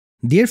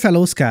Dear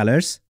fellow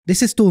scholars,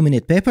 this is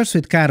 2-Minute Papers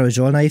with Károly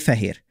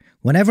Zsolnai-Fehér.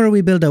 Whenever we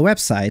build a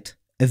website,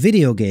 a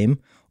video game,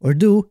 or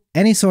do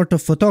any sort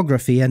of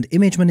photography and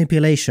image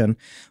manipulation,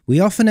 we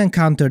often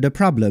encounter the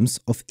problems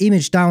of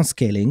image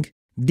downscaling,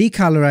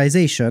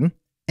 decolorization,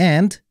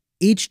 and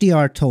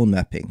HDR tone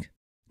mapping.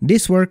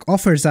 This work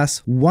offers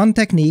us one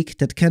technique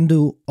that can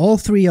do all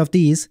three of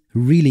these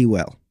really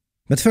well.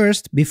 But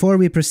first, before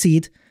we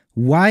proceed,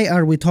 why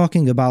are we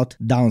talking about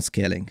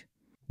downscaling?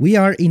 We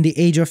are in the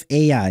age of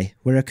AI,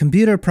 where a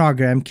computer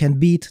program can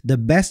beat the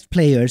best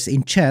players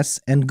in chess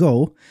and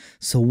Go,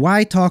 so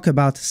why talk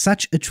about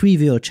such a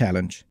trivial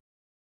challenge?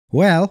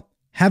 Well,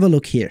 have a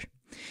look here.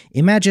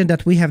 Imagine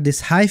that we have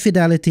this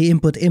high-fidelity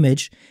input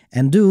image,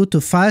 and due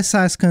to file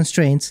size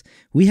constraints,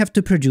 we have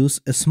to produce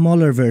a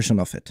smaller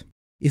version of it.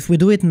 If we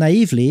do it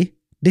naively,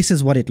 this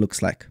is what it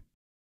looks like.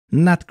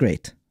 Not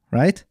great,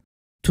 right?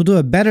 To do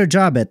a better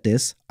job at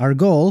this, our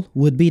goal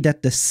would be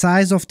that the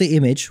size of the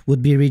image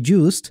would be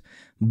reduced,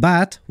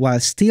 but while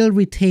still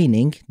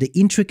retaining the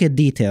intricate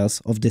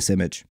details of this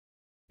image.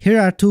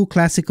 Here are two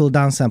classical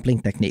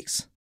downsampling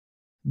techniques.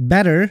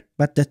 Better,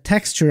 but the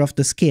texture of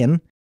the skin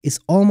is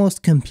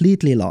almost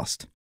completely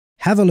lost.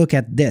 Have a look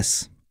at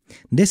this.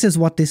 This is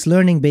what this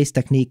learning-based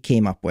technique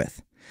came up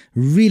with.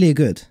 Really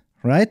good,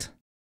 right?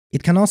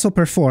 It can also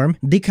perform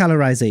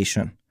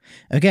decolorization.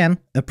 Again,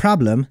 a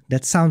problem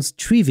that sounds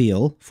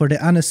trivial for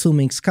the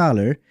unassuming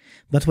scholar,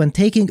 but when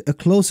taking a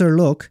closer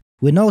look,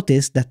 we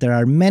notice that there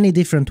are many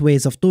different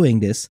ways of doing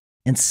this,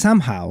 and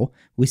somehow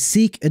we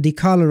seek a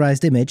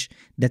decolorized image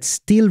that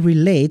still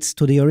relates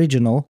to the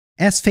original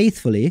as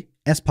faithfully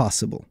as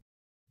possible.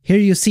 Here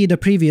you see the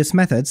previous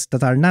methods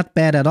that are not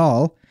bad at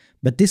all,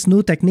 but this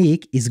new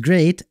technique is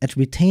great at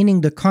retaining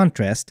the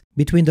contrast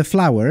between the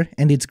flower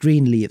and its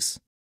green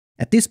leaves.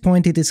 At this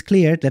point, it is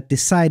clear that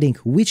deciding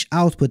which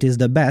output is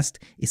the best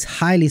is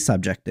highly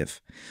subjective.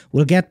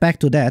 We'll get back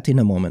to that in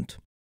a moment.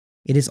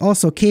 It is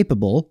also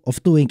capable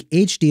of doing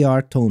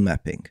HDR tone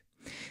mapping.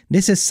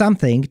 This is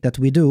something that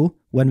we do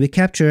when we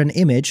capture an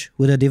image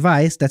with a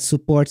device that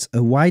supports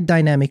a wide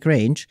dynamic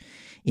range,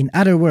 in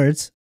other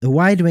words, a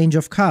wide range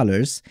of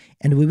colors,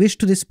 and we wish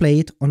to display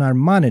it on our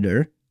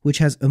monitor, which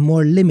has a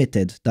more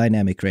limited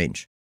dynamic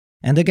range.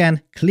 And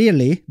again,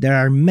 clearly, there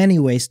are many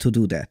ways to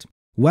do that.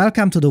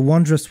 Welcome to the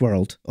wondrous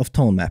world of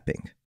tone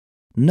mapping.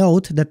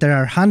 Note that there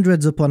are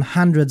hundreds upon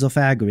hundreds of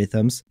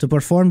algorithms to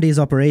perform these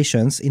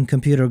operations in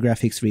computer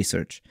graphics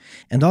research.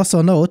 And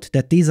also note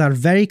that these are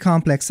very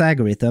complex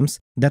algorithms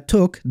that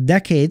took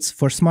decades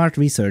for smart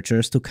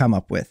researchers to come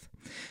up with.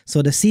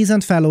 So the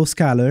seasoned fellow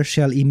scholar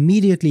shall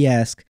immediately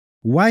ask,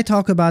 why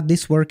talk about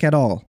this work at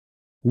all?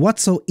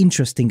 What's so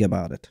interesting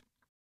about it?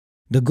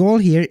 The goal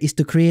here is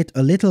to create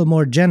a little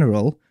more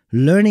general,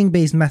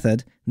 learning-based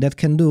method that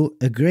can do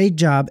a great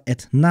job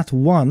at not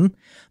one,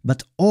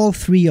 but all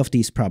three of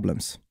these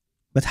problems.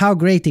 But how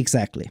great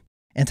exactly?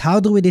 And how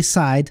do we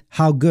decide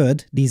how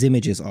good these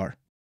images are?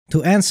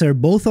 To answer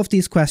both of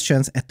these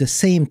questions at the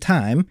same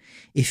time,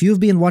 if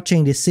you've been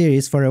watching this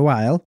series for a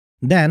while,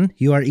 then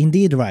you are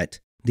indeed right.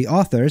 The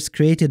authors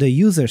created a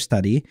user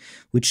study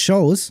which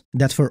shows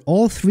that for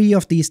all three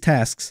of these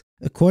tasks,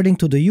 according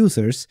to the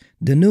users,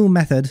 the new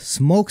method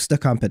smokes the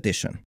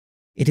competition.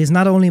 It is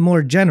not only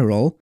more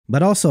general,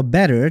 but also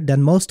better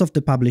than most of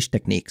the published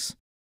techniques.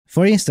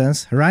 For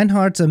instance,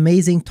 Reinhardt's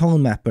amazing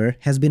tone mapper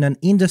has been an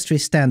industry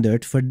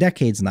standard for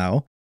decades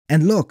now,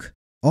 and look,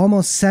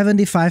 almost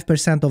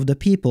 75% of the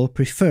people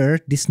prefer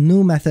this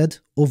new method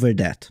over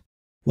that.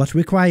 What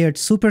required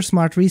super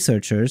smart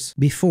researchers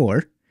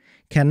before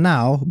can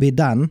now be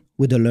done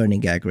with a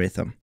learning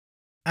algorithm.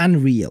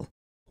 Unreal.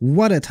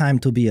 What a time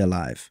to be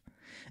alive.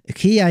 A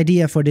key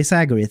idea for this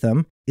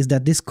algorithm is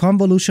that this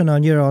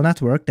convolutional neural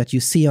network that you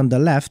see on the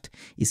left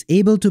is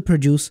able to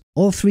produce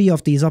all three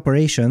of these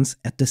operations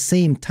at the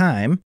same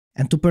time,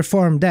 and to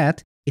perform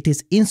that, it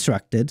is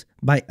instructed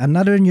by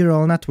another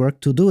neural network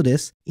to do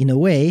this in a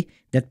way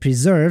that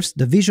preserves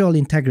the visual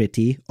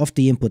integrity of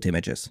the input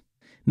images.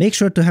 Make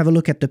sure to have a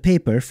look at the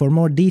paper for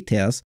more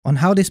details on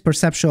how this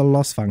perceptual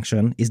loss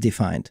function is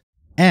defined.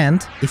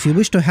 And if you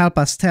wish to help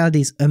us tell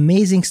these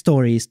amazing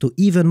stories to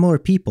even more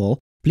people,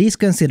 please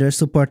consider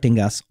supporting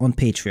us on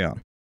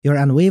Patreon. Your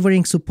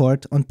unwavering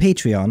support on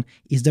Patreon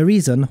is the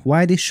reason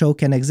why this show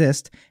can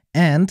exist,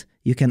 and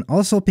you can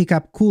also pick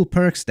up cool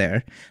perks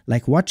there,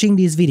 like watching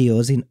these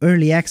videos in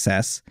early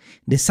access,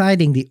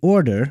 deciding the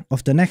order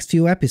of the next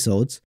few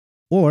episodes,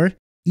 or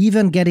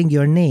even getting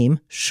your name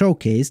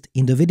showcased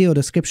in the video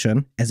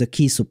description as a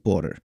key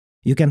supporter.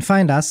 You can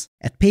find us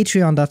at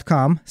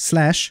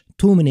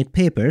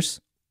patreon.com/2minutepapers,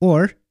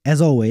 or,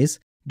 as always,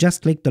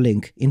 just click the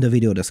link in the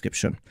video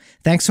description.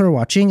 Thanks for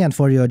watching and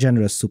for your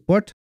generous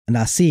support, and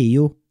I'll see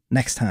you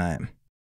next time.